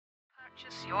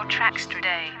Purchase your tracks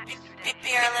today.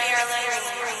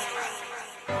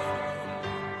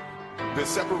 The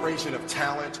separation of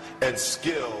talent and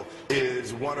skill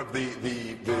is one of the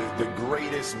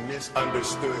greatest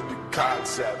misunderstood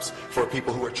concepts for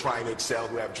people who are trying to excel,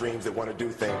 who have dreams, that want to do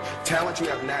things. Talent you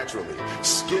have naturally.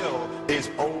 Skill is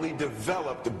only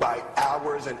developed by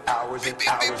hours and hours and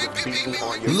hours of beating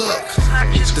on your craft.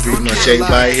 Pretty much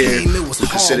everybody here who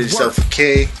consider yourself a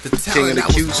king of the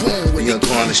Q's, you're gonna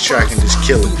go on this track and just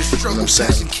kill it. You know what I'm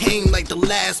saying? Came like the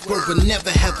last word, but never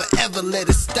have I ever let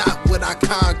it stop what I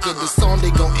conquered. The song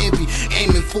they gon' envy,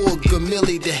 aiming for a good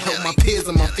milli to help my peers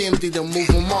and my family to move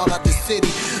them all out the city.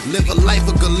 Live a life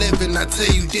of good living. I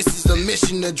tell you, this is a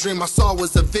mission. The dream I saw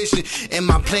was a vision, and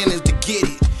my plan is to get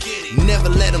it. Never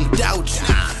let them doubt you.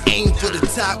 Aim for the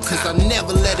top, cause I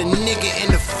never let a nigga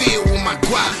interfere with my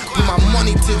guap. Put my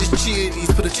money to the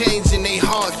charities, put a change in they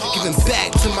hearts, giving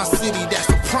back to my city. That's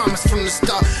a promise from the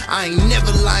start. I ain't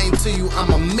never lying to you.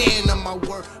 I'm a man of my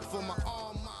word. For my